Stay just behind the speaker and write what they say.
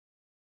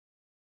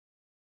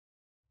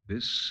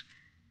This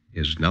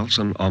is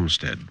Nelson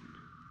Olmstead.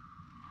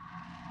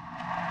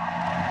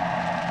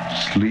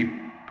 Sleep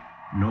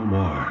no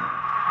more.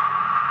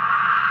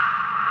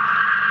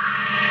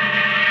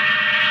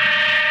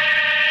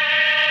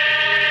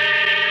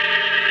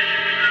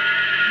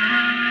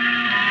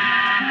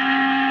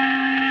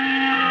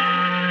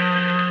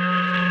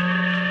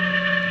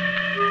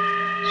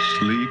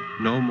 Sleep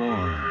no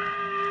more.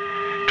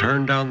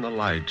 Turn down the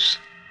lights.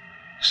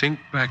 Sink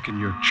back in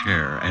your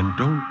chair and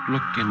don't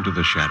look into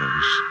the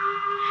shadows.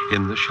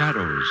 In the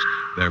shadows,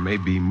 there may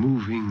be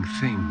moving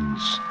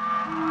things.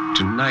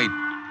 Tonight,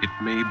 it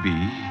may be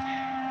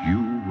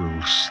you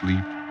will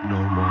sleep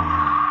no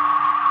more.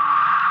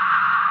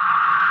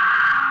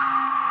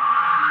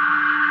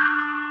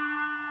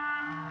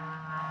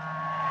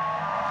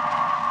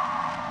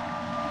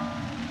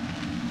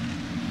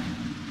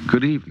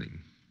 Good evening.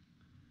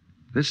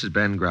 This is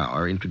Ben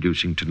Grauer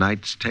introducing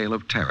tonight's tale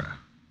of terror,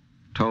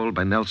 told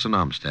by Nelson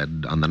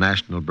Olmstead on the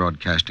National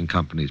Broadcasting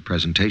Company's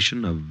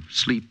presentation of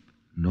Sleep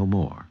No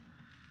More.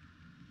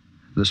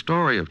 The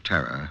story of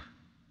terror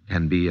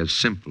can be as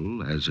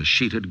simple as a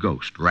sheeted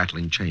ghost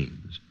rattling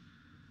chains.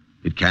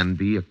 It can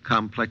be a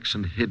complex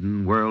and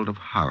hidden world of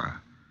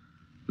horror,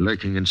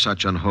 lurking in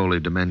such unholy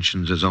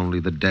dimensions as only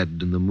the dead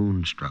and the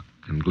moonstruck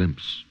can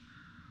glimpse.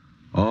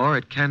 Or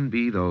it can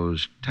be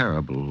those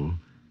terrible,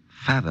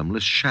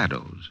 fathomless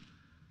shadows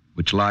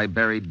which lie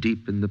buried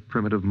deep in the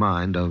primitive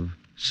mind of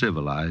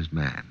civilized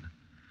man.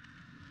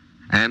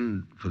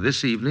 And for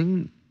this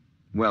evening,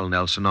 well,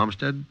 Nelson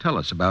Olmstead, tell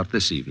us about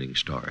this evening's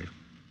story.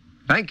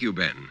 Thank you,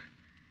 Ben.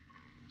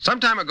 Some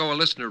time ago, a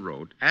listener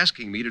wrote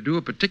asking me to do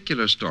a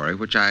particular story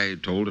which I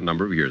told a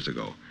number of years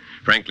ago.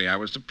 Frankly, I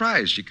was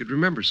surprised she could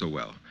remember so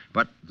well.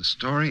 But the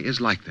story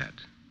is like that.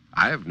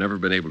 I have never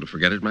been able to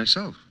forget it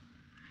myself.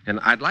 And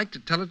I'd like to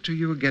tell it to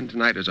you again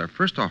tonight as our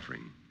first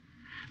offering.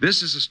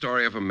 This is a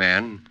story of a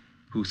man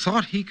who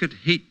thought he could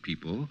hate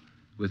people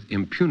with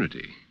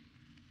impunity.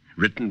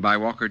 Written by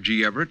Walker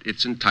G. Everett,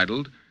 it's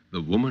entitled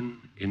The Woman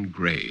in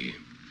Gray.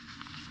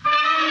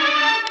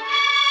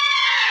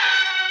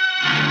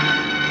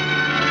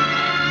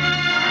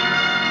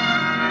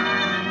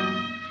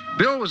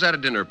 Bill was at a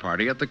dinner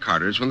party at the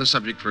Carters when the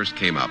subject first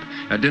came up,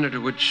 a dinner to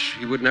which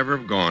he would never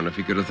have gone if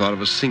he could have thought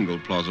of a single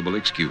plausible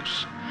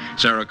excuse.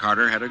 Sarah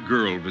Carter had a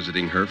girl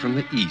visiting her from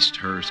the East,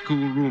 her school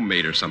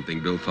roommate or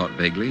something, Bill thought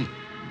vaguely.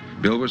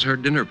 Bill was her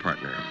dinner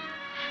partner.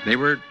 They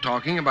were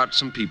talking about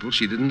some people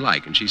she didn't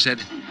like, and she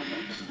said,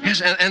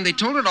 yes, and they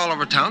told it all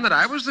over town that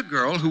I was the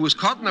girl who was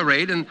caught in the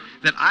raid and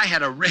that I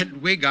had a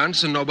red wig on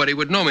so nobody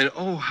would know me. And,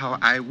 oh, how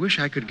I wish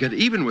I could get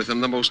even with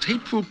them, the most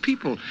hateful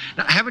people.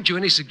 Now, haven't you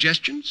any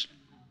suggestions?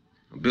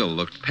 Bill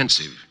looked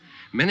pensive.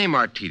 Many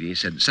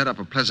martinis had set up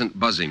a pleasant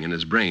buzzing in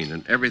his brain,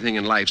 and everything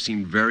in life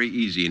seemed very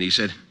easy, and he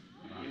said,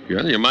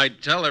 well, you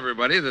might tell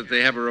everybody that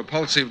they have a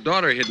repulsive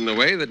daughter hidden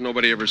away that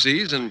nobody ever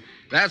sees, and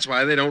that's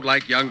why they don't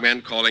like young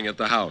men calling at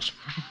the house.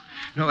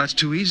 No, that's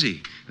too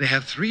easy. They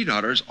have 3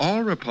 daughters,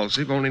 all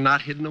repulsive, only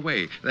not hidden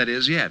away. That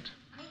is, yet.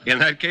 In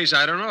that case,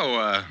 I don't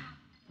know.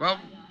 Well,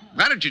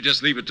 why don't you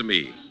just leave it to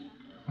me?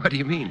 What do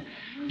you mean?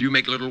 Do you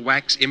make little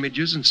wax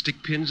images and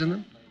stick pins in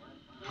them?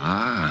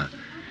 Ah,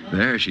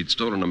 there, she'd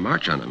stolen a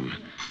march on him,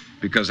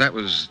 because that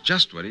was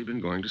just what he'd been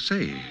going to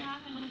say.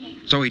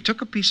 So he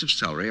took a piece of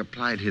celery,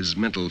 applied his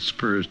mental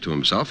spurs to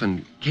himself,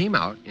 and came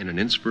out in an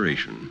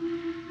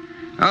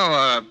inspiration.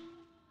 Oh,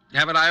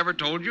 haven't I ever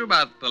told you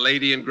about the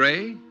lady in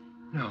gray?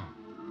 No.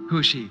 Who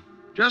is she?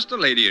 Just a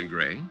lady in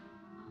gray.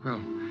 Well,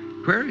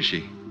 where is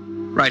she?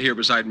 Right here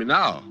beside me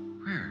now.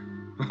 Where?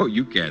 Oh,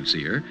 you can't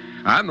see her.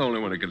 I'm the only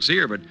one who can see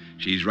her, but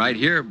she's right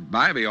here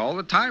by me all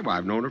the time.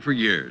 I've known her for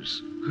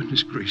years.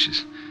 Goodness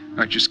gracious.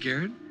 Aren't you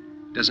scared?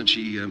 Doesn't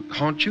she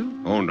haunt you?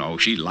 Oh, no,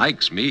 she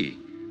likes me.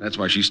 That's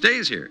why she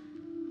stays here.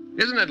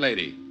 Isn't it,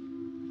 lady?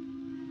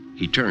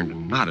 He turned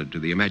and nodded to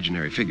the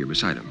imaginary figure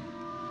beside him.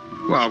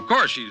 Well, of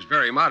course, she's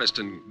very modest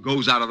and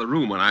goes out of the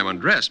room when I'm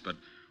undressed, but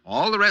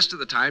all the rest of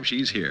the time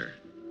she's here.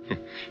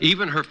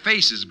 Even her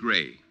face is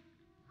gray.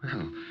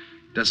 Well,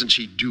 doesn't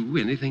she do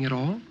anything at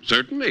all?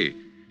 Certainly.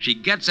 She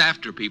gets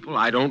after people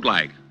I don't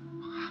like.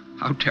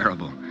 How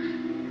terrible.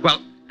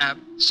 Well,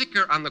 sick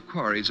her on the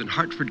quarries in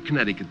Hartford,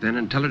 Connecticut, then,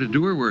 and tell her to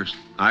do her worst.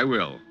 I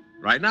will.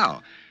 Right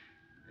now.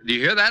 Do you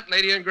hear that,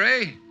 lady in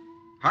gray?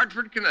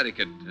 Hartford,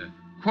 Connecticut.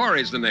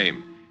 Quarry's the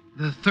name.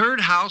 The 3rd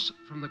house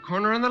from the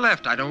corner on the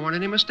left. I don't want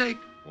any mistake.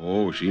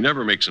 Oh, she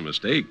never makes a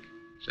mistake,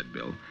 said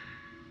Bill.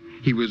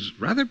 He was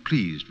rather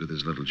pleased with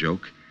his little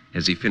joke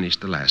as he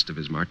finished the last of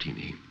his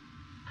martini.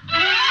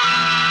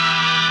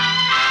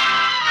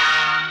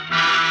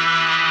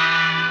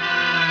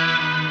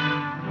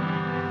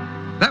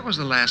 That was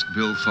the last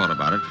Bill thought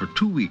about it for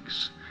 2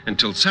 weeks,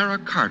 until Sarah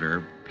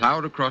Carter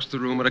plowed across the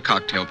room at a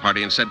cocktail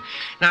party and said,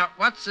 now,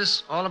 what's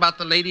this all about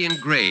the lady in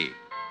gray?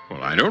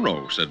 Well, I don't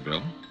know, said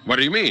Bill. What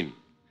do you mean?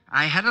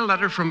 I had a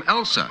letter from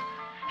Elsa.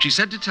 She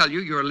said to tell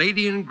you your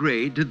lady in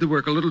gray did the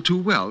work a little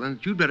too well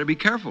and you'd better be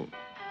careful.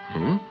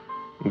 Huh?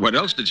 What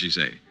else did she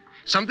say?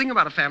 Something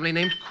about a family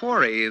named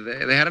Quarry.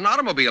 They had an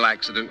automobile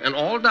accident and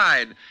all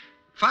died.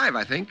 5,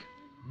 I think.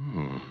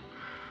 Oh.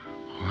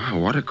 Wow,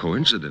 what a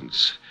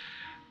coincidence.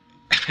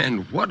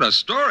 And what a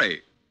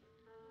story.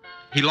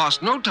 He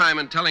lost no time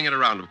in telling it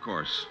around, of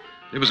course.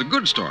 It was a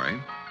good story,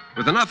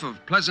 with enough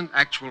of pleasant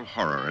actual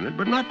horror in it,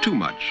 but not too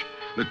much,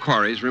 the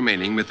quarries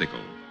remaining mythical,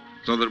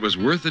 so that it was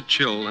worth a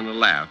chill and a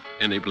laugh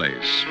any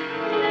place.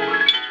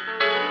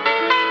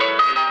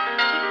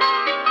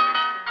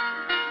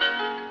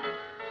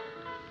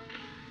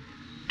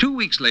 Two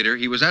weeks later,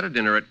 he was at a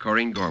dinner at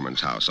Corinne Gorman's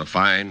house, a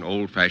fine,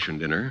 old-fashioned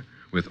dinner,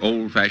 with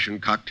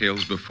old-fashioned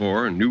cocktails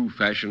before,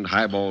 new-fashioned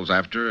highballs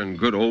after, and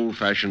good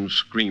old-fashioned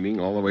screaming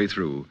all the way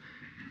through.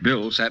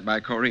 Bill sat by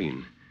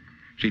Corinne.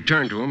 She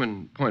turned to him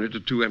and pointed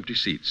to two empty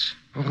seats.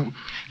 Oh,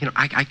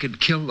 I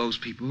could kill those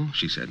people,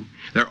 she said.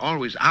 They're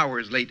always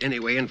hours late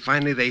anyway, and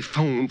finally they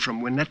phoned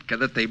from Winnetka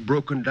that they've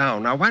broken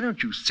down. Now, why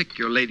don't you sick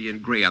your lady in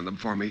gray on them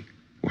for me?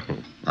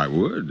 Well, I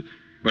would,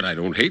 but I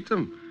don't hate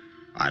them.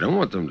 I don't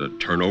want them to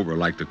turn over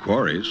like the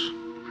quarries.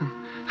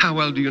 How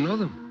well do you know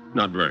them?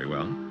 Not very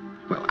well.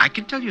 Well, I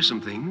can tell you some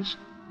things.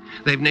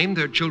 They've named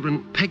their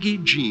children Peggy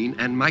Jean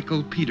and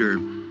Michael Peter.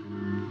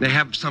 They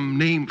have some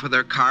name for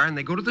their car, and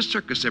they go to the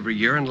circus every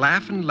year and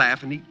laugh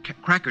and eat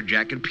Cracker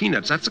Jack and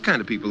peanuts. That's the kind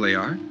of people they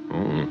are.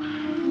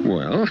 Oh,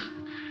 well,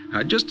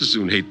 I'd just as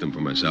soon hate them for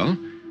myself.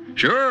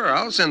 Sure,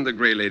 I'll send the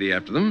gray lady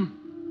after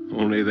them.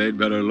 Only they'd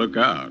better look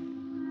out.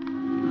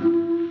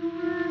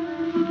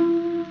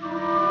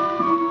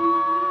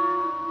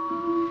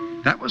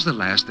 That was the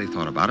last they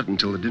thought about it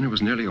until the dinner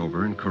was nearly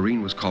over and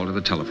Corinne was called to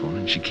the telephone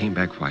and she came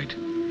back white.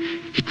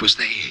 It was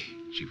they,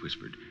 she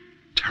whispered.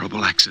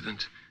 Terrible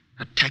accident.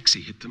 A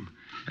taxi hit them.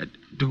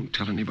 Don't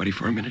tell anybody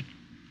for a minute.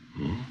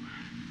 Oh,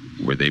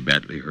 were they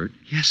badly hurt?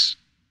 Yes.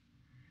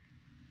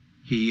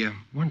 He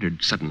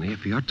wondered suddenly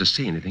if he ought to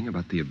say anything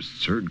about the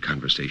absurd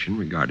conversation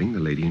regarding the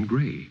lady in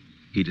gray.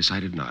 He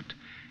decided not.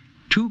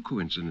 Two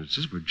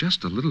coincidences were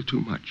just a little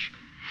too much.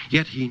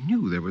 Yet he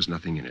knew there was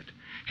nothing in it.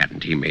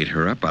 Hadn't he made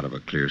her up out of a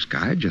clear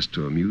sky just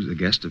to amuse the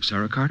guest of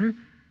Sarah Carter?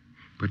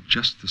 But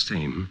just the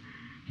same,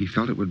 he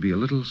felt it would be a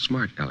little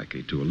smart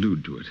alecky to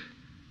allude to it.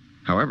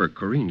 However,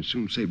 Corinne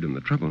soon saved him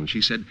the trouble, and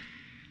she said,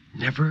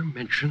 "Never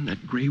mention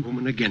that gray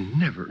woman again.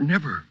 Never,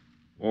 never."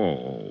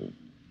 Oh,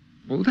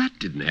 well, that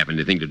didn't have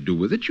anything to do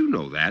with it. You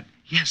know that.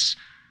 Yes,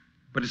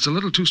 but it's a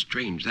little too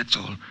strange, that's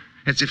all.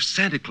 As if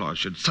Santa Claus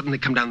should suddenly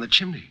come down the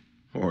chimney.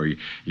 Or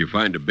you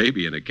find a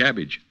baby in a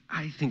cabbage.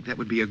 I think that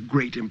would be a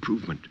great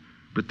improvement.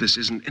 But this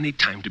isn't any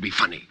time to be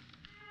funny.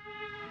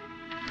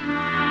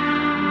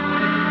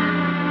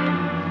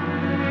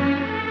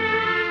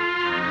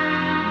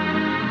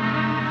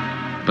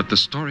 But the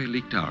story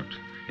leaked out,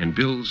 and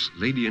Bill's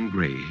Lady in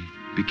Gray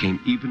became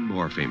even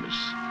more famous.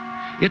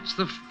 It's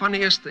the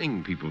funniest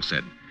thing, people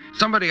said.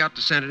 Somebody ought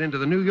to send it into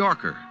the New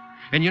Yorker.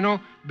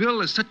 And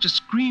Bill is such a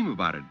scream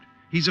about it.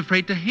 He's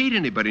afraid to hate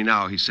anybody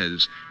now, he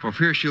says, for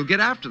fear she'll get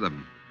after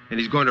them.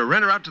 And he's going to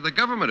rent her out to the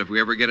government if we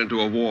ever get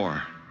into a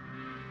war.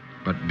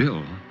 But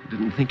Bill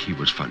didn't think he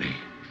was funny.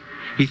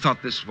 He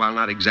thought this, while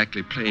not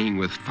exactly playing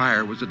with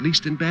fire, was at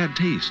least in bad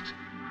taste.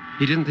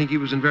 He didn't think he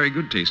was in very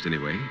good taste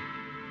anyway.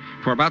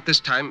 For about this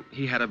time,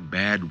 he had a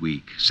bad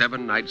week.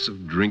 7 nights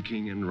of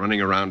drinking and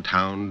running around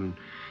town and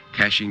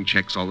cashing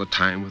checks all the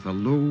time with a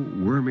low,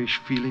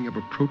 wormish feeling of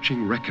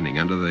approaching reckoning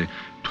under the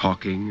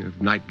talking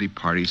of nightly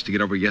parties to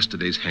get over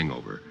yesterday's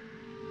hangover.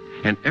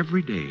 And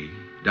every day,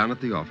 down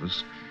at the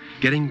office,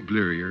 getting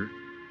blearier,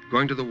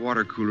 going to the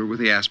water cooler with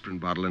the aspirin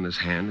bottle in his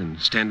hand and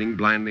standing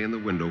blindly in the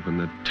window when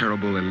the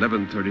terrible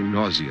 11:30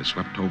 nausea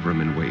swept over him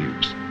in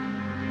waves.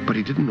 But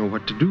he didn't know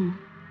what to do,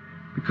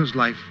 because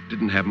life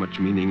didn't have much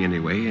meaning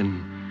anyway,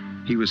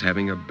 and he was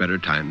having a better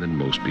time than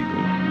most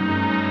people.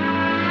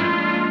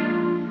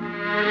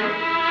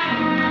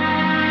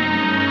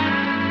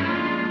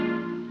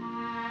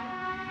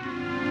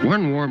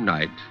 One warm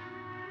night,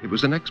 it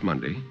was the next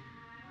Monday,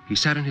 he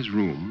sat in his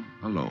room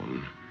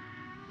alone.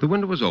 The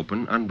window was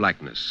open on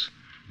blackness.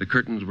 The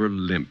curtains were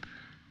limp.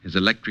 His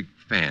electric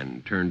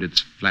fan turned its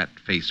flat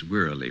face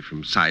wearily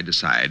from side to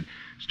side,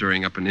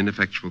 stirring up an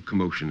ineffectual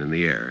commotion in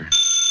the air.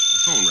 The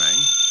phone rang.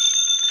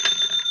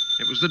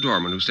 It was the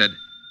doorman who said,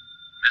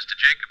 "Mr.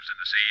 Jacobson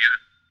to see you."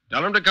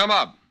 "Tell him to come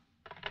up."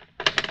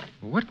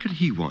 Well, what could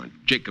he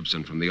want?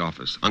 Jacobson from the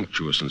office,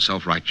 unctuous and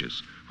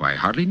self-righteous, for I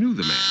hardly knew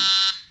the man.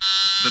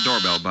 The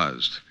doorbell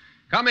buzzed.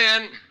 "Come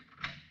in."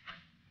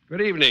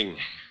 "Good evening.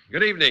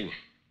 Good evening."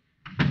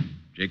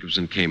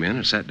 Jacobson came in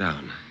and sat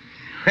down.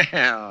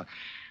 "Well,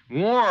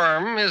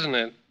 warm, isn't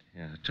it?"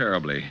 "Yeah,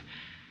 terribly.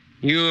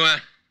 You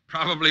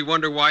probably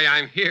wonder why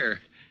I'm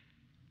here."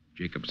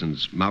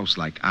 Jacobson's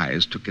mouse-like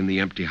eyes took in the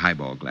empty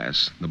highball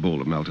glass, the bowl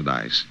of melted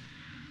ice.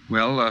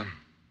 "Well,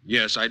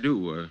 yes, I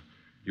do.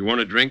 You want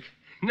a drink?"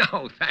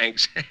 "No,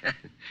 thanks.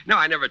 No,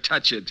 I never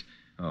touch it."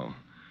 "Oh,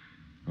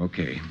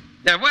 okay.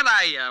 Now, what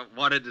I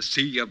wanted to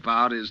see you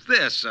about is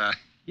this.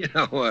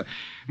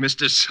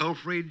 Mr.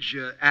 Selfridge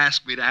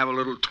asked me to have a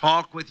little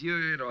talk with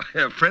you,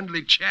 a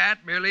friendly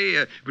chat,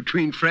 merely,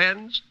 between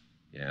friends."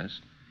 "Yes?"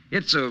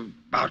 "It's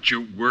about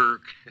your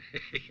work.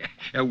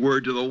 A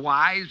word to the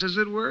wise, as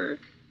it were."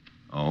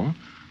 "Oh?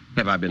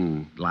 Have I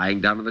been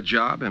lying down on the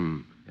job?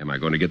 Am Am I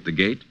going to get the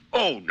gate?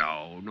 Oh,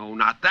 no,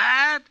 not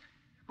that.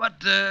 But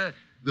the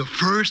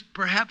first,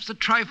 perhaps a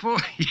trifle?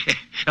 Yeah,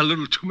 a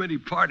little too many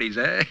parties,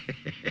 eh?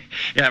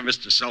 Yeah,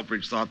 Mr.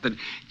 Selfridge thought that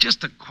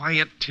just a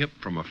quiet tip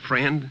from a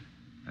friend.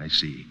 I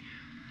see.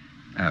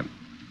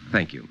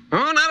 Thank you.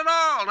 Oh,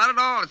 not at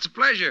all. It's a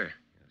pleasure.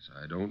 Yes,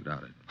 I don't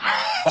doubt it.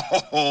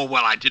 Oh,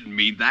 well, I didn't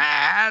mean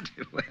that.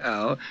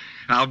 Well,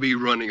 I'll be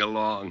running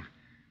along.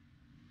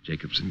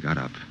 Jacobson got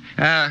up.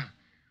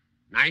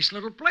 Nice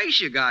little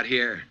place you got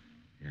here.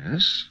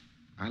 Yes,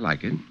 I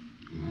like it.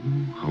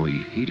 Ooh, how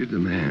he hated the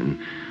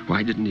man.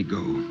 Why didn't he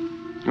go?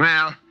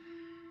 Well,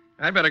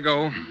 I better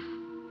go.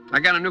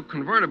 I got a new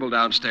convertible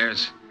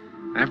downstairs.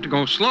 I have to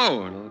go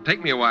slow, and it'll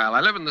take me a while.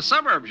 I live in the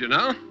suburbs, you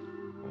know.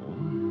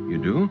 Oh, you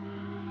do?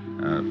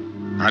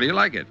 How do you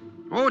like it?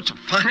 Oh, it's a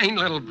fine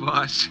little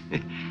bus.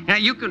 Now,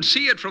 you can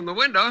see it from the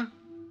window.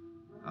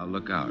 I'll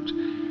look out.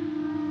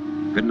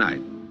 Good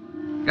night.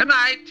 Good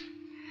night.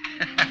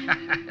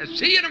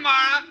 See you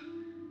tomorrow.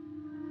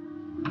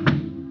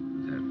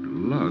 That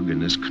lug in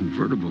this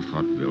convertible,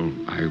 thought Bill.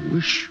 I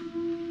wish.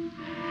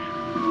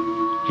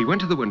 He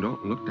went to the window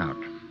and looked out.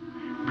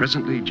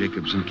 Presently,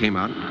 Jacobson came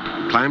out,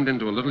 climbed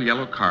into a little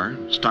yellow car,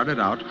 started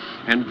out,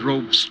 and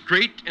drove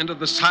straight into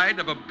the side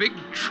of a big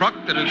truck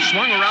that had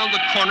swung around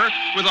the corner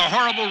with a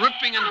horrible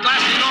ripping and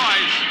glassy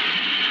noise.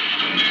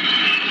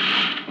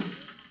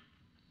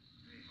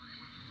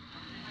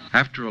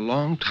 After a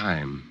long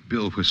time,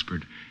 Bill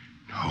whispered,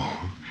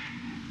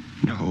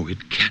 No,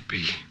 it can't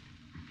be.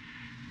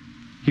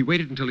 He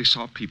waited until he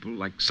saw people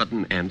like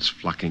sudden ants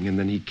flocking, and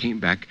then he came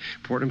back,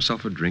 poured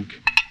himself a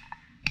drink,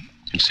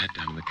 and sat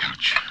down on the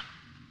couch.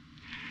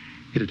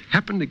 It had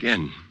happened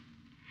again.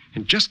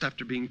 And just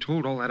after being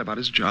told all that about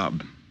his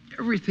job,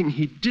 everything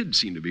he did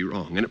seemed to be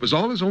wrong, and it was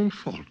all his own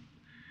fault.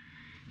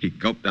 He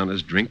gulped down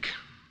his drink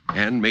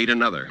and made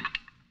another,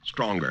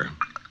 stronger.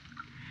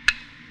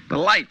 The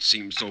light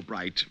seemed so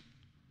bright,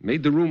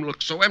 made the room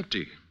look so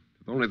empty,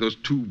 with only those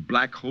two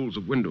black holes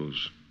of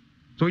windows.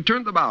 So he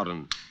turned them out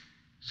and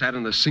sat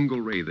in the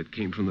single ray that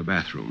came from the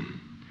bathroom.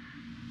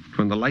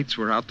 When the lights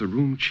were out, the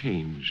room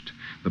changed.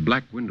 The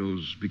black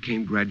windows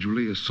became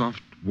gradually a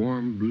soft,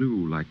 warm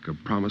blue, like a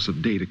promise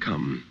of day to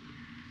come.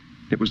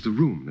 It was the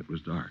room that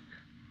was dark.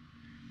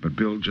 But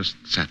Bill just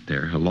sat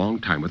there a long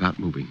time without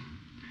moving.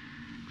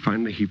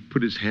 Finally, he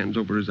put his hands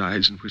over his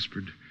eyes and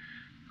whispered,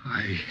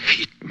 I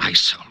hate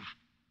myself.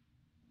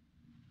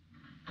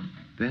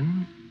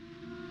 Then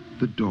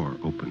the door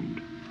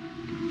opened,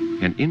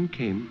 and in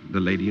came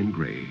the lady in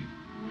gray.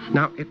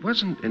 Now, it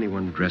wasn't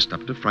anyone dressed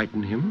up to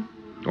frighten him,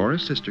 or a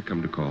sister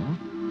come to call.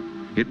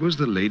 It was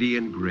the lady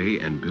in gray,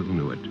 and Bill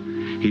knew it.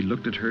 He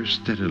looked at her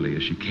steadily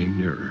as she came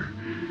nearer,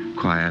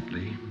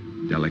 quietly,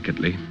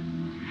 delicately.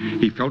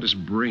 He felt his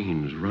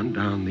brains run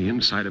down the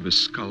inside of his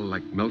skull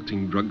like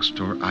melting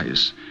drugstore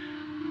ice.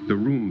 The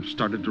room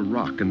started to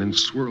rock and then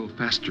swirl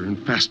faster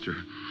and faster.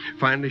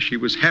 Finally, she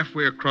was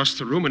halfway across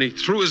the room, and he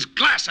threw his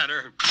glass at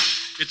her.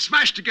 It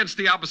smashed against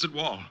the opposite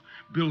wall.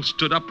 Bill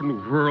stood up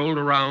and whirled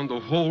around. The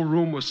whole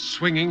room was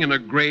swinging in a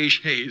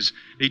grayish haze.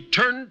 He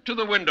turned to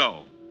the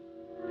window.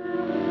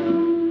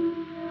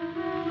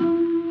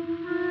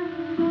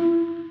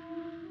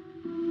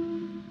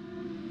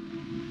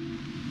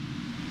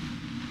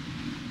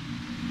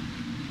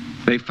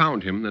 They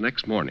found him the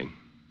next morning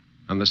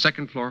on the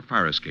second-floor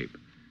fire escape,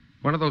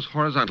 one of those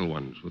horizontal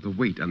ones with a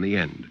weight on the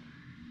end.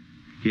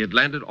 He had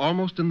landed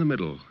almost in the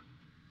middle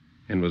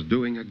and was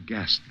doing a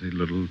ghastly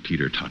little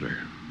teeter-totter.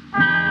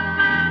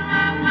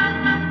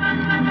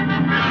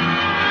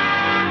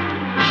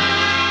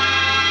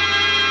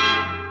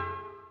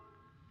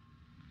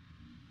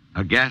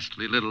 A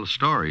ghastly little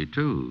story,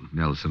 too,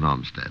 Nelson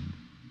Olmstead.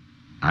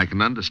 I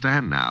can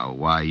understand now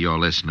why your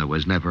listener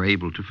was never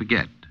able to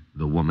forget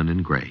the woman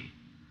in gray.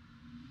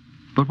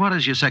 But what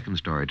is your second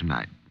story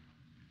tonight?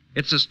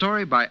 It's a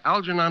story by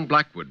Algernon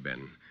Blackwood,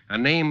 Ben, a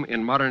name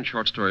in modern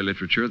short story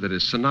literature that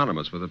is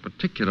synonymous with a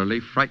particularly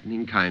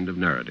frightening kind of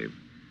narrative.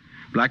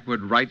 Blackwood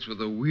writes with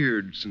a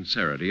weird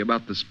sincerity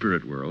about the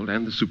spirit world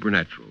and the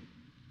supernatural.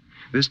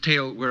 This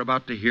tale we're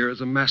about to hear is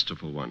a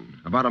masterful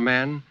one, about a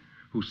man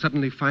who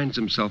suddenly finds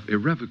himself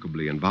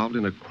irrevocably involved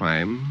in a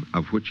crime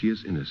of which he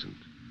is innocent.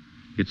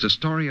 It's a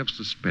story of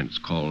suspense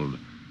called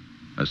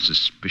A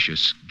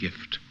Suspicious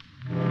Gift.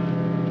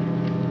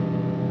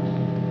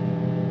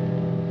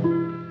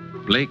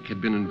 Blake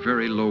had been in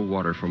very low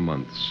water for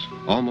months,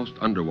 almost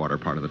underwater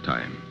part of the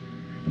time,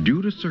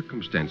 due to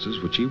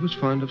circumstances which he was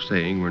fond of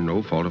saying were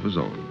no fault of his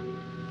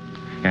own.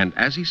 And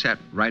as he sat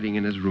writing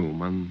in his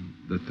room on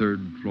the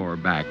third floor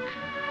back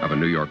of a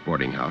New York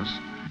boarding house,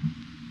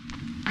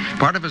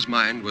 part of his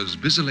mind was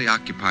busily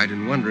occupied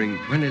in wondering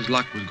when his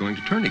luck was going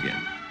to turn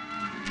again.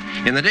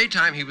 In the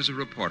daytime, he was a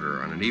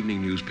reporter on an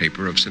evening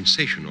newspaper of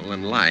sensational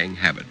and lying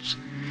habits.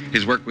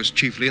 His work was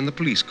chiefly in the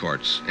police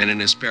courts, and in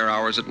his spare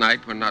hours at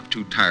night, when not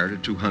too tired or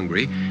too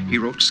hungry, he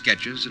wrote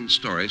sketches and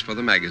stories for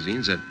the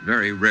magazines that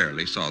very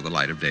rarely saw the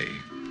light of day.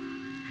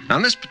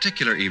 On this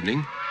particular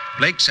evening,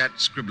 Blake sat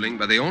scribbling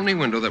by the only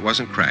window that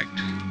wasn't cracked.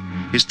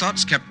 His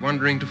thoughts kept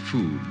wandering to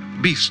food,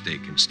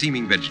 beefsteak and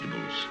steaming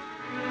vegetables.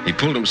 He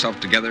pulled himself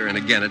together and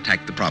again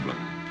attacked the problem.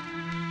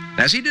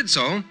 As he did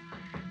so,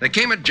 there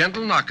came a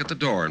gentle knock at the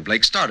door, and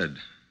Blake started.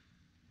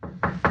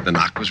 The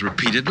knock was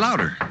repeated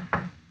louder.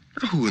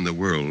 Now, who in the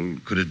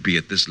world could it be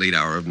at this late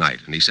hour of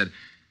night? And he said,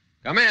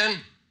 "Come in."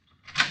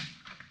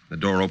 The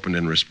door opened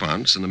in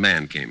response, and a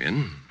man came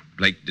in.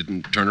 Blake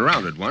didn't turn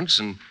around at once,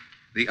 and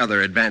the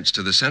other advanced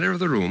to the center of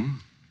the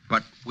room,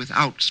 but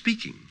without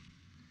speaking.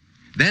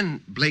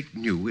 Then Blake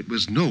knew it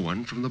was no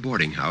one from the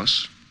boarding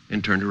house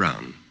and turned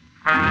around.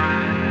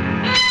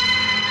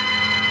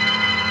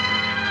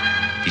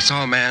 He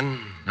saw a man,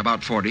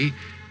 about 40,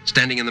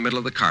 standing in the middle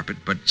of the carpet,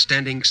 but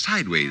standing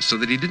sideways so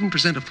that he didn't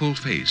present a full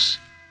face.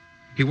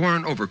 He wore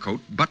an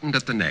overcoat buttoned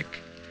at the neck,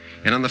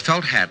 and on the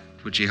felt hat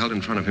which he held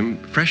in front of him,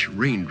 fresh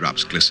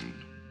raindrops glistened.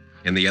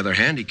 In the other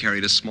hand, he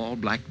carried a small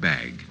black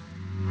bag.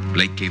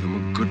 Blake gave him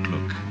a good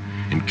look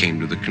and came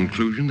to the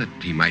conclusion that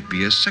he might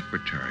be a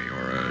secretary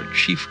or a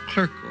chief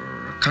clerk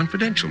or a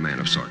confidential man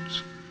of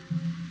sorts.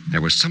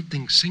 There was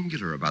something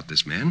singular about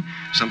this man,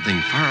 something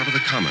far out of the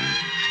common,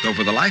 though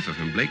for the life of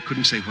him, Blake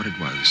couldn't say what it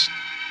was.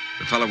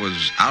 The fellow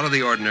was out of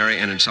the ordinary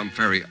and in some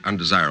very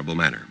undesirable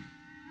manner.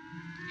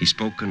 He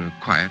spoke in a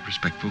quiet,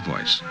 respectful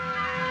voice.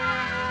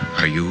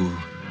 "Are you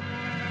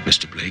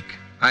Mr. Blake?"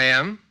 "I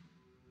am."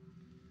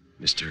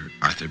 "Mr.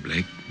 Arthur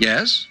Blake?"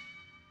 "Yes."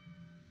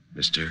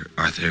 "Mr.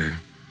 Arthur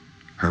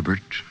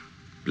Herbert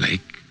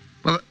Blake?"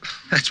 "Well,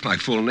 that's my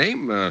full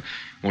name.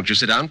 Won't you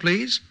sit down,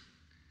 please?"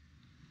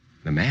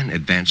 The man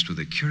advanced with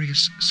a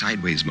curious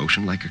sideways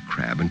motion like a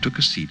crab and took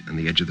a seat on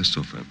the edge of the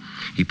sofa.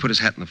 He put his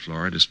hat on the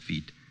floor at his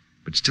feet,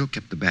 but still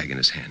kept the bag in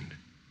his hand.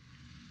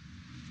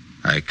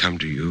 "I come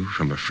to you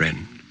from a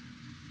friend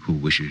who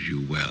wishes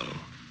you well."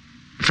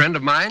 "A friend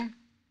of mine?"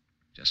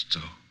 "Just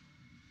so.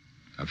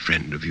 A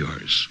friend of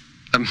yours."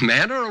 "A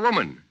man or a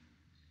woman?"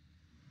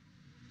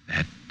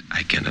 "That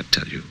I cannot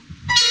tell you."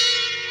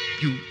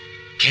 "You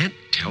can't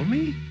tell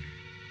me?"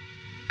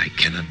 "I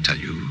cannot tell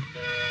you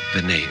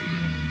the name.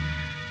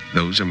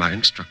 Those are my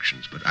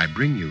instructions, but I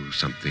bring you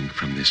something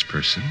from this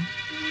person.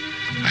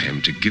 I am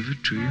to give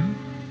it to you,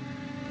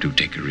 to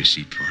take a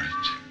receipt for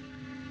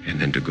it, and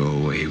then to go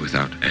away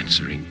without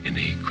answering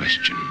any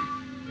question."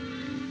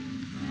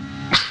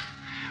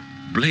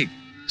 Blake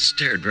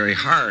stared very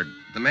hard.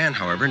 The man,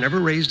 however, never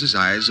raised his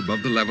eyes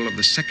above the level of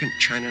the second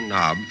china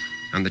knob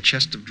on the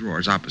chest of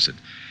drawers opposite.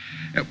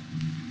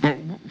 "Well,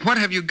 what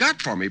have you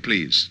got for me,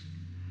 please?"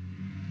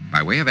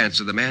 By way of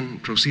answer, the man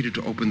proceeded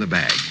to open the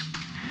bag.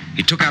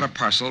 He took out a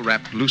parcel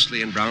wrapped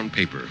loosely in brown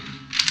paper.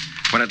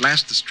 When at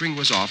last the string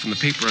was off and the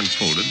paper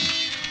unfolded,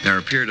 there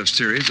appeared a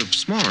series of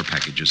smaller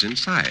packages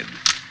inside.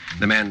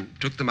 The man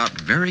took them out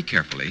very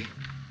carefully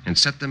and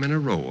set them in a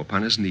row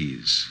upon his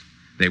knees.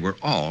 They were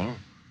all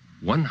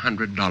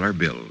 $100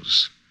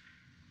 bills.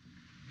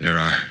 "There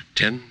are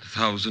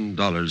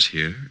 $10,000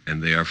 here,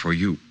 and they are for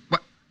you."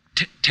 "What?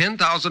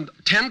 10,000?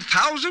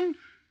 10,000?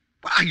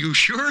 Are you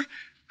sure?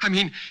 I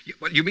mean,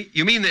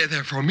 you mean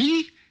they're for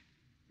me?"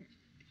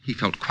 He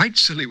felt quite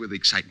silly with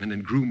excitement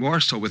and grew more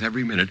so with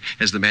every minute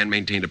as the man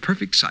maintained a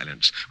perfect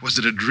silence. Was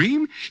it a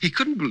dream? He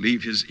couldn't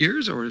believe his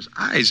ears or his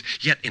eyes.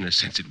 Yet, in a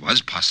sense, it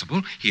was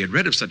possible. He had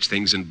read of such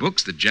things in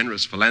books, the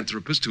generous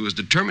philanthropist who was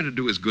determined to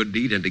do his good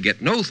deed and to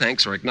get no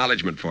thanks or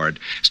acknowledgement for it.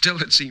 Still,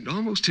 it seemed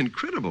almost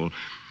incredible.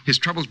 His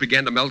troubles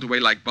began to melt away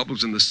like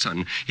bubbles in the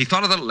sun. He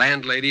thought of the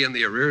landlady and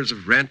the arrears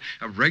of rent,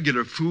 of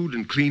regular food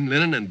and clean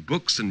linen and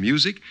books and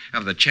music,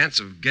 of the chance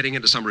of getting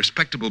into some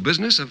respectable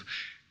business, of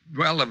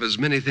as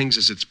many things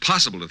as it's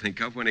possible to think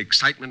of when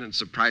excitement and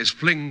surprise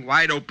fling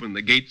wide open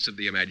the gates of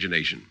the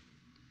imagination.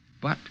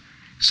 But,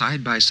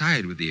 side by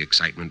side with the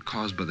excitement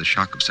caused by the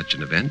shock of such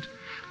an event,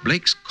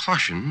 Blake's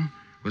caution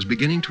was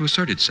beginning to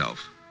assert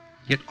itself.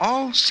 It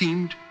all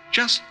seemed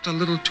just a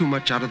little too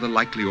much out of the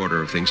likely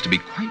order of things to be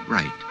quite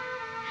right.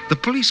 The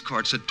police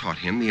courts had taught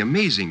him the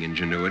amazing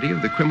ingenuity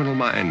of the criminal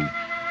mind,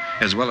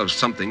 as well as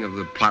something of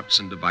the plots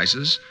and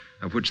devices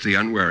of which the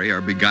unwary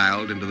are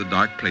beguiled into the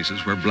dark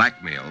places where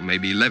blackmail may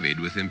be levied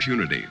with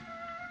impunity.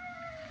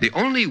 The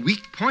only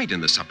weak point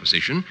in the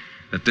supposition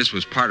that this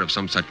was part of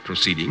some such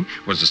proceeding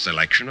was the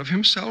selection of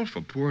himself,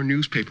 a poor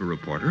newspaper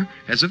reporter,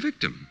 as a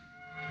victim.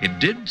 It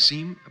did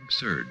seem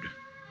absurd,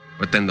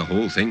 but then the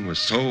whole thing was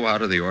so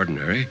out of the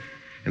ordinary,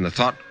 and the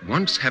thought,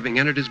 once having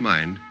entered his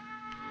mind,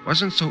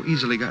 wasn't so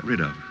easily got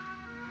rid of.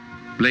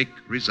 Blake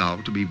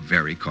resolved to be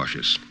very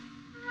cautious.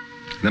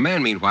 The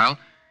man, meanwhile,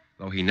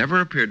 though he never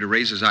appeared to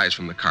raise his eyes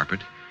from the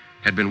carpet,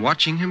 had been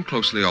watching him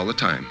closely all the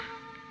time.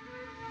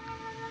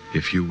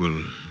 "If you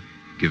will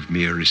give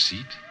me a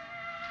receipt,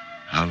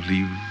 I'll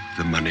leave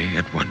the money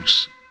at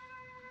once."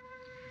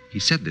 He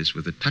said this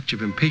with a touch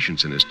of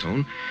impatience in his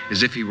tone,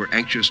 as if he were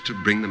anxious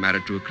to bring the matter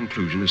to a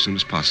conclusion as soon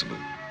as possible.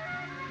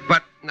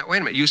 "But, now, wait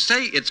a minute. You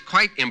say it's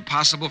quite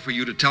impossible for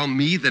you to tell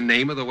me the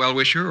name of the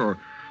well-wisher or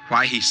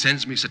why he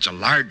sends me such a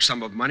large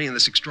sum of money in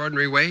this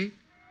extraordinary way?"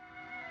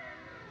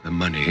 "The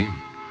money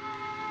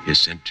is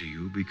sent to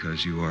you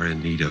because you are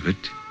in need of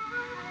it.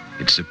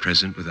 It's a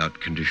present without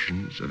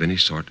conditions of any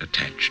sort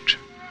attached.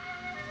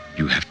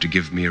 You have to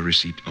give me a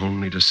receipt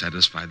only to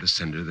satisfy the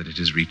sender that it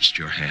has reached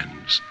your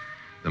hands.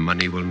 The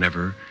money will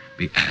never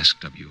be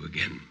asked of you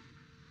again.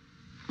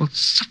 Well,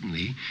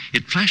 suddenly,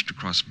 it flashed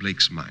across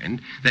Blake's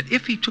mind that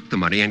if he took the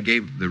money and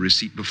gave the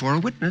receipt before a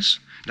witness,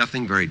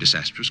 nothing very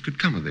disastrous could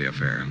come of the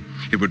affair.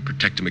 It would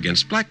protect him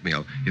against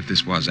blackmail, if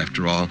this was,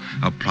 after all,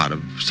 a plot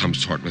of some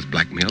sort with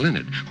blackmail in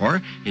it.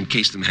 Or, in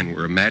case the man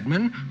were a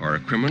madman or a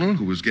criminal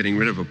who was getting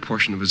rid of a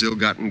portion of his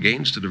ill-gotten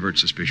gains to divert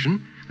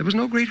suspicion, there was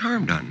no great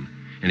harm done,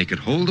 and he could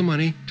hold the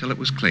money till it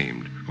was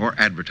claimed or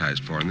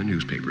advertised for in the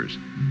newspapers.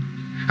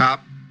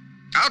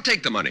 I'll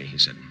take the money, he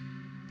said.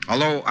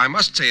 Although I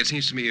must say it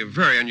seems to me a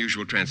very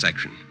unusual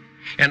transaction.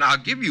 And I'll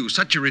give you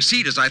such a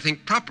receipt as I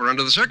think proper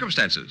under the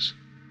circumstances.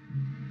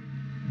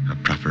 A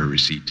proper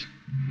receipt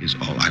is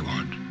all I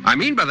want. I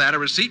mean by that a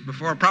receipt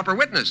before a proper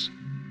witness.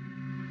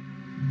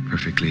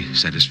 Perfectly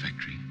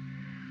satisfactory.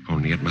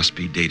 Only it must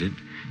be dated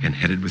and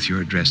headed with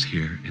your address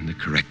here in the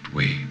correct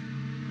way.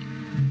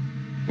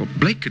 Well,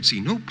 Blake could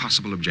see no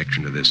possible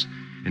objection to this,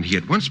 and he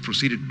at once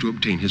proceeded to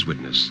obtain his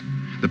witness.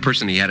 The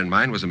person he had in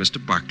mind was a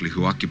Mr. Barkley,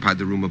 who occupied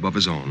the room above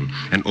his own,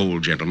 an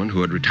old gentleman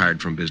who had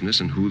retired from business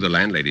and who, the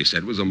landlady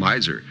said, was a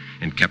miser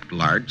and kept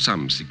large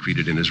sums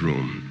secreted in his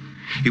room.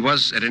 He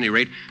was, at any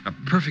rate, a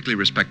perfectly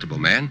respectable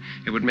man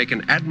and would make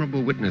an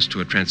admirable witness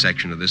to a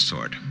transaction of this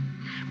sort.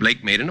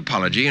 Blake made an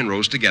apology and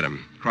rose to get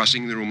him,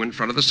 crossing the room in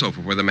front of the sofa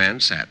where the man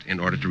sat in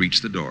order to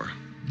reach the door.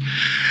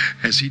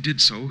 As he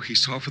did so, he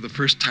saw for the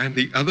first time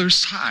the other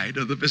side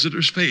of the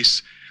visitor's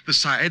face, the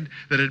side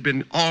that had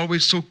been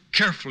always so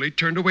carefully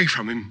turned away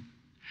from him.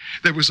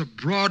 There was a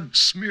broad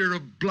smear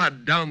of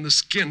blood down the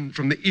skin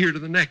from the ear to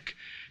the neck.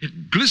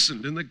 It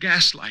glistened in the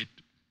gaslight.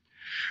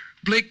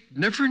 Blake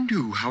never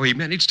knew how he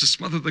managed to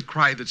smother the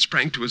cry that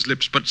sprang to his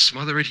lips, but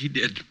smother it he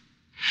did.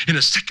 In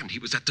a second, he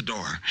was at the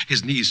door,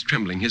 his knees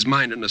trembling, his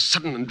mind in a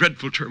sudden and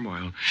dreadful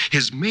turmoil.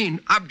 His main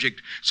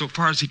object, so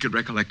far as he could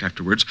recollect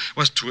afterwards,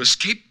 was to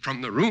escape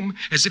from the room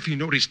as if he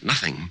noticed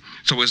nothing,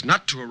 so as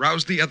not to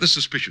arouse the other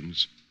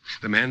suspicions.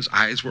 The man's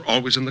eyes were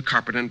always on the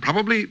carpet, and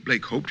probably,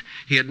 Blake hoped,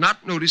 he had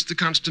not noticed the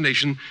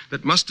consternation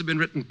that must have been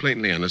written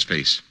plainly on his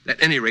face.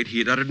 At any rate, he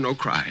had uttered no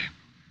cry.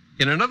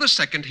 In another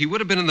second, he would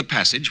have been in the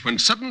passage when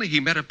suddenly he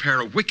met a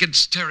pair of wicked,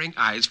 staring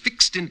eyes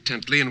fixed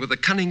intently and with a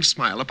cunning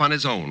smile upon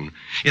his own.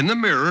 In the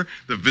mirror,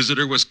 the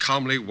visitor was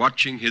calmly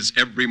watching his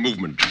every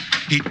movement.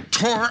 He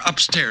tore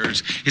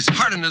upstairs, his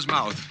heart in his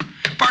mouth.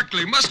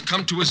 Barkley must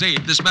come to his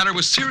aid. This matter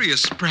was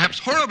serious, perhaps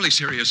horribly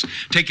serious.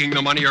 Taking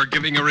the money or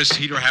giving a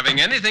receipt or having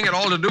anything at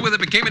all to do with it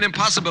became an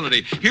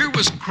impossibility. Here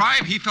was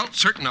crime. He felt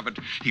certain of it.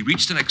 He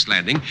reached the next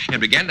landing and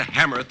began to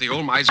hammer at the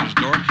old miser's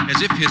door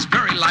as if his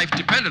very life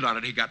depended on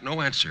it. He got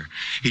no answer.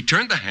 He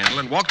turned the handle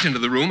and walked into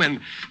the room, and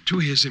to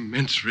his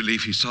immense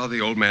relief, he saw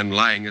the old man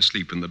lying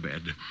asleep in the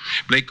bed.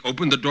 Blake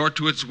opened the door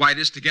to its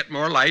widest to get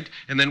more light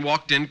and then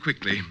walked in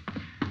quickly.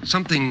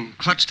 Something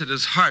clutched at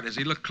his heart as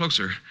he looked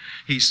closer.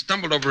 He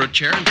stumbled over a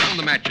chair and found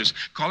the matches.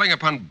 Calling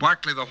upon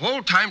Barkley the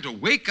whole time to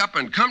wake up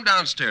and come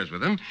downstairs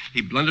with him,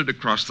 he blundered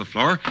across the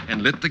floor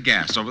and lit the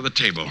gas over the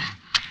table.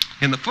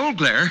 In the full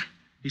glare,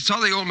 he saw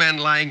the old man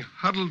lying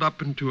huddled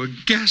up into a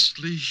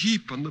ghastly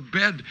heap on the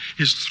bed,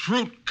 his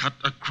throat cut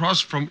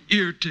across from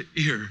ear to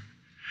ear.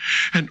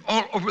 And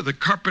all over the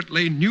carpet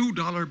lay new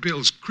dollar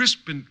bills,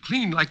 crisp and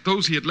clean like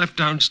those he had left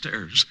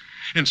downstairs,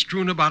 and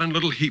strewn about in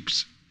little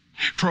heaps.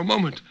 For a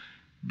moment,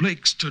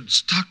 Blake stood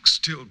stock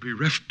still,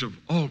 bereft of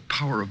all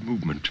power of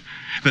movement.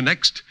 The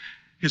next,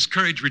 his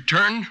courage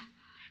returned,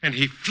 and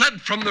he fled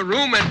from the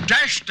room and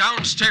dashed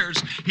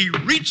downstairs. He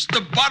reached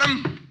the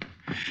bottom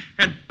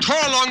and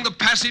tore along the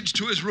passage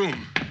to his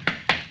room,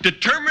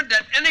 determined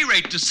at any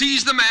rate to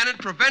seize the man and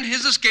prevent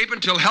his escape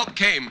until help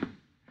came.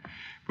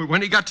 But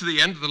when he got to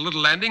the end of the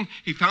little landing,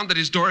 he found that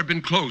his door had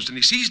been closed, and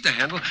he seized the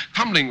handle,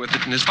 fumbling with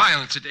it in his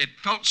violence. It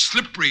felt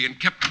slippery and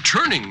kept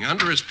turning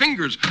under his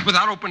fingers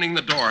without opening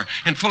the door,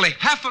 and fully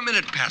half a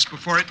minute passed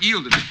before it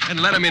yielded and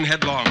let him in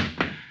headlong.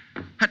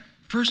 At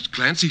first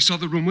glance, he saw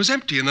the room was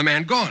empty and the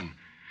man gone.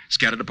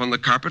 Scattered upon the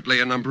carpet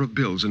lay a number of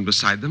bills, and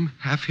beside them,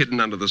 half hidden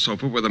under the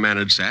sofa where the man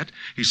had sat,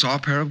 he saw a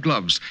pair of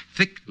gloves,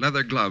 thick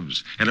leather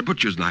gloves, and a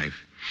butcher's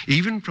knife.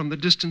 Even from the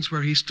distance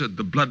where he stood,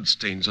 the blood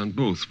stains on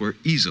both were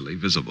easily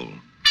visible.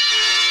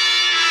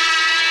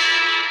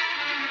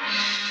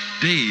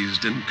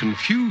 Dazed and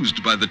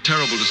confused by the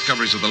terrible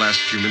discoveries of the last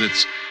few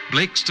minutes,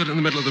 Blake stood in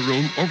the middle of the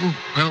room,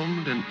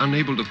 overwhelmed and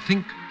unable to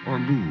think or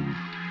move.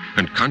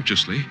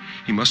 Unconsciously,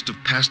 he must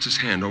have passed his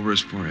hand over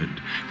his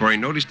forehead, for he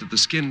noticed that the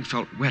skin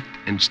felt wet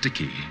and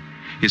sticky.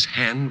 His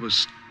hand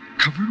was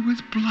covered with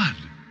blood.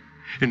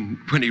 And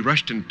when he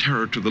rushed in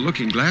terror to the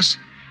looking glass,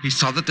 he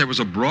saw that there was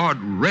a broad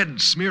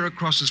red smear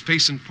across his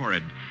face and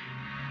forehead.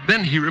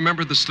 Then he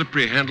remembered the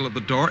slippery handle of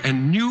the door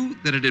and knew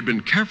that it had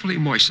been carefully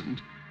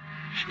moistened.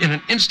 In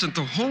an instant,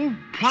 the whole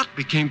plot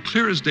became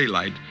clear as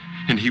daylight,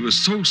 and he was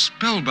so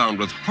spellbound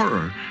with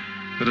horror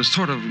that a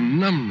sort of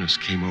numbness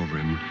came over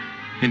him,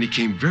 and he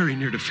came very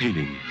near to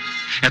fainting.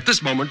 At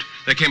this moment,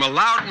 there came a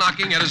loud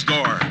knocking at his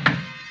door.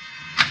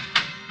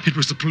 It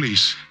was the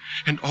police.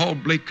 and all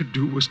Blake could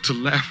do was to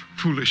laugh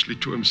foolishly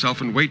to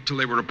himself and wait till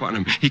they were upon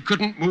him. He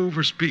couldn't move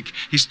or speak.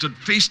 He stood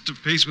face to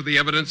face with the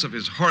evidence of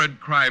his horrid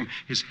crime,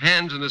 his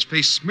hands and his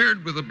face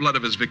smeared with the blood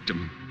of his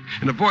victim.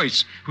 And a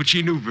voice, which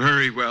he knew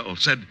very well,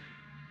 said,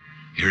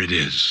 "Here it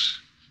is,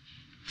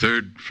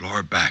 3rd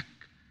floor back,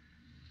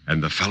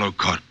 and the fellow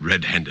caught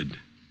red-handed."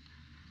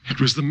 It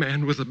was the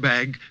man with the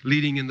bag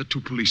leading in the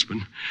 2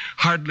 policemen.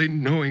 Hardly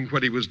knowing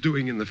what he was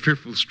doing in the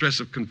fearful stress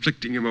of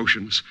conflicting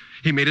emotions,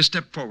 he made a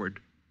step forward.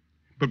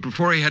 But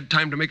before he had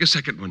time to make a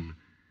second one,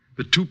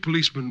 the 2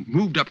 policemen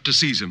moved up to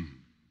seize him.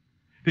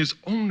 His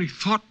only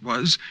thought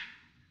was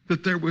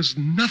that there was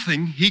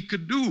nothing he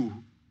could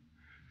do.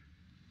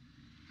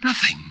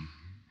 Nothing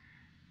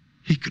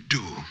he could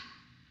do.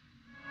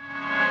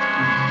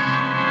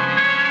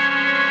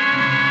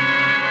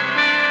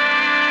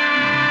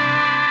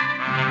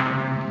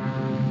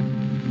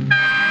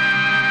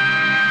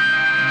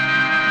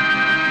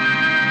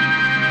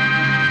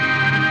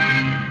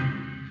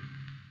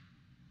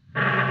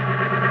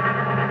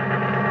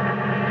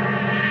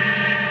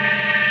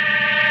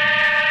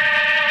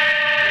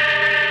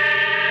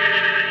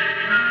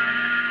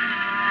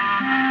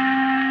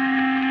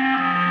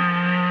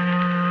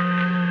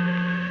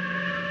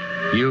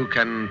 You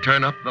can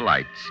turn up the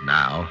lights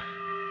now.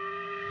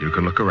 You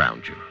can look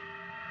around you.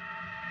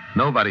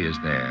 Nobody is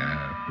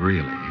there,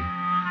 really.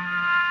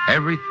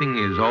 Everything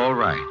is all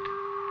right,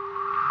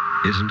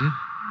 isn't it?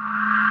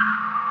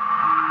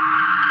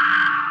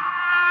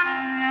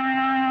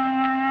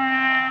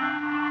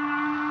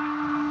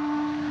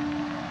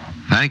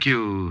 Thank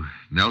you,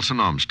 Nelson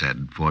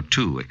Olmstead, for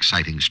 2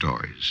 exciting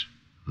stories.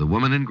 The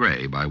Woman in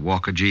Gray by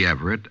Walker G.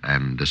 Everett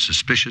and The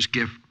Suspicious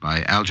Gift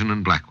by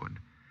Algernon Blackwood.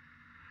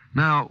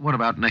 Now, what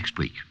about next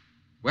week?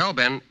 Well,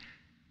 Ben,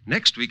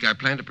 next week I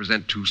plan to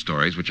present 2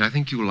 stories which I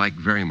think you'll like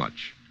very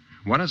much.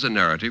 One is a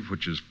narrative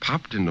which has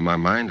popped into my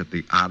mind at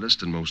the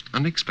oddest and most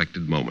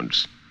unexpected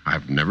moments.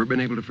 I've never been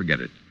able to forget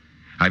it.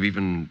 I've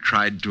even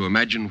tried to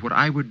imagine what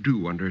I would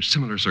do under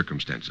similar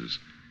circumstances.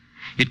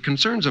 It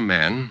concerns a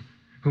man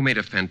who made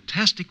a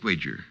fantastic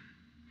wager.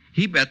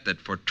 He bet that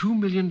for $2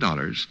 million,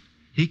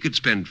 he could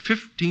spend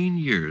 15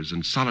 years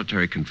in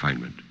solitary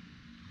confinement.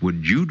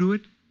 Would you do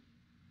it?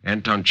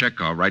 Anton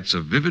Chekhov writes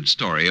a vivid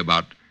story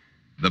about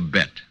the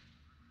bet.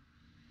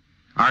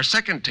 Our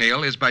second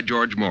tale is by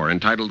George Moore,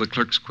 entitled The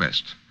Clerk's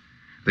Quest.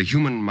 The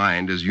human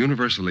mind is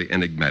universally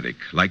enigmatic.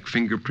 Like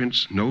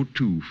fingerprints, no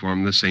 2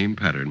 form the same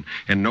pattern,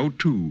 and no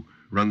 2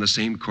 run the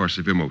same course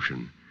of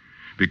emotion.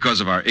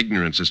 Because of our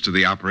ignorance as to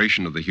the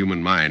operation of the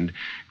human mind,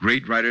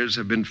 great writers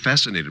have been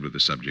fascinated with the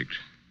subject.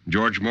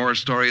 George Moore's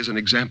story is an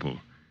example.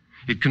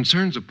 It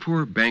concerns a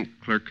poor bank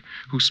clerk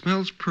who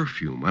smells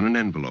perfume on an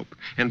envelope,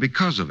 and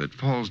because of it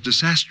falls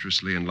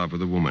disastrously in love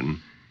with a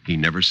woman he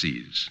never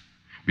sees.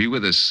 Be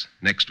with us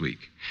next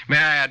week. May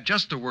I add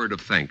just a word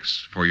of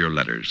thanks for your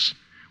letters.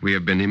 We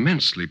have been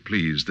immensely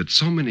pleased that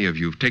so many of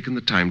you have taken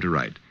the time to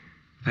write.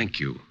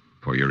 Thank you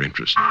for your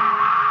interest.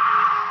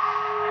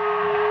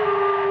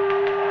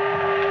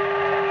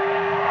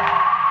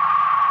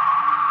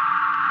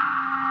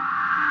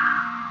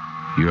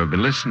 You have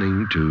been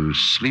listening to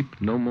Sleep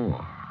No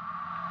More,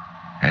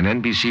 an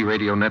NBC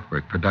Radio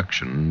Network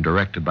production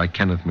directed by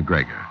Kenneth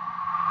McGreggor.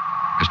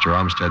 Mr.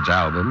 Omstead's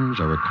albums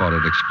are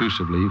recorded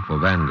exclusively for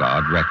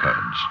Vanguard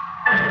Records.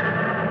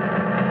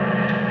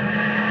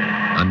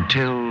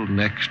 Until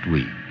next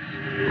week,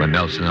 when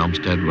Nelson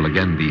Olmstead will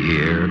again be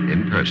here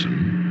in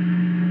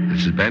person,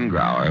 this is Ben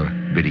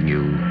Grauer bidding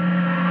you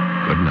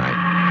good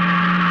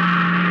night.